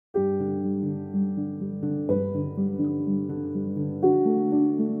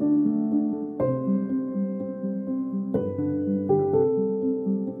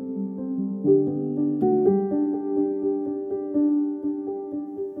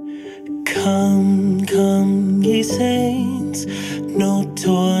Come, come, ye saints, no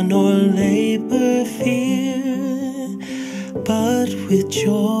toil nor labor fear, but with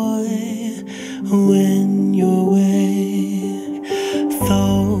joy win your way.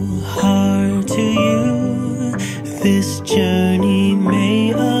 Though hard to you this journey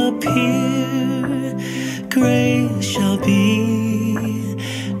may appear, grace shall be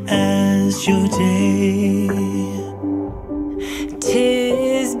as your day.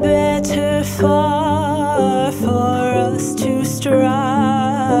 'Tis better far for us to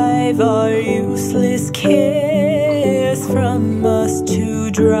strive, our useless cares from us to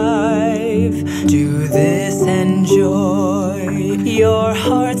drive. Do this and joy your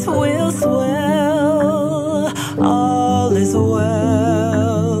hearts will swell. All is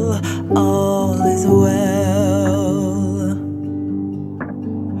well, all is well.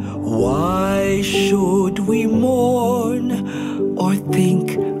 Why should we mourn or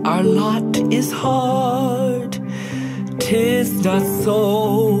think our lot is hard? 'Tis not so,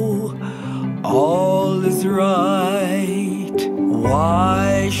 all is right.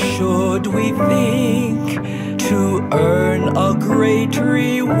 Why should we think to earn a great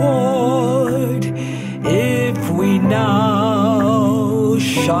reward if we now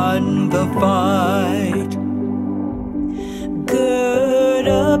shun the fight? Gird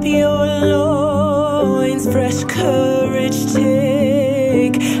up your loins, fresh courage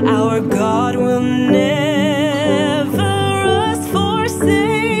take. Our God will never us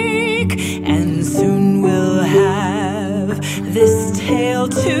forsake, and soon we'll have this tale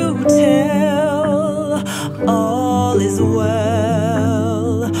to tell. All is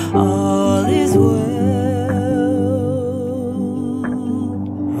well, all is well.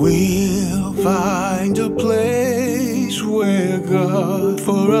 We'll find a place where God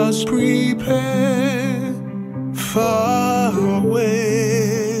for us prepared, far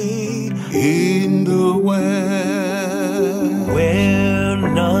away in the west, where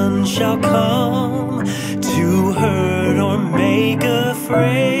none shall come to hurt or make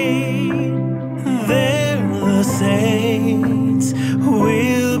afraid. There the saints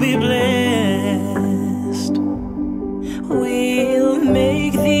will be blessed. We'll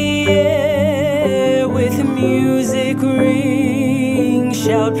make the air with music ring,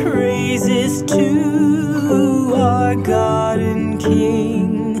 shout praises to our God and King.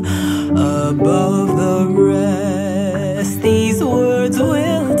 Above the rest, these words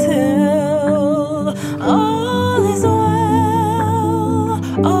will tell. All is well,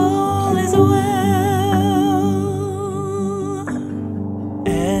 all is well.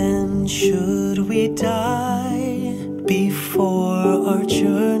 And should we die before our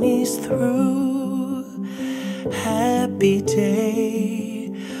journey's through, happy day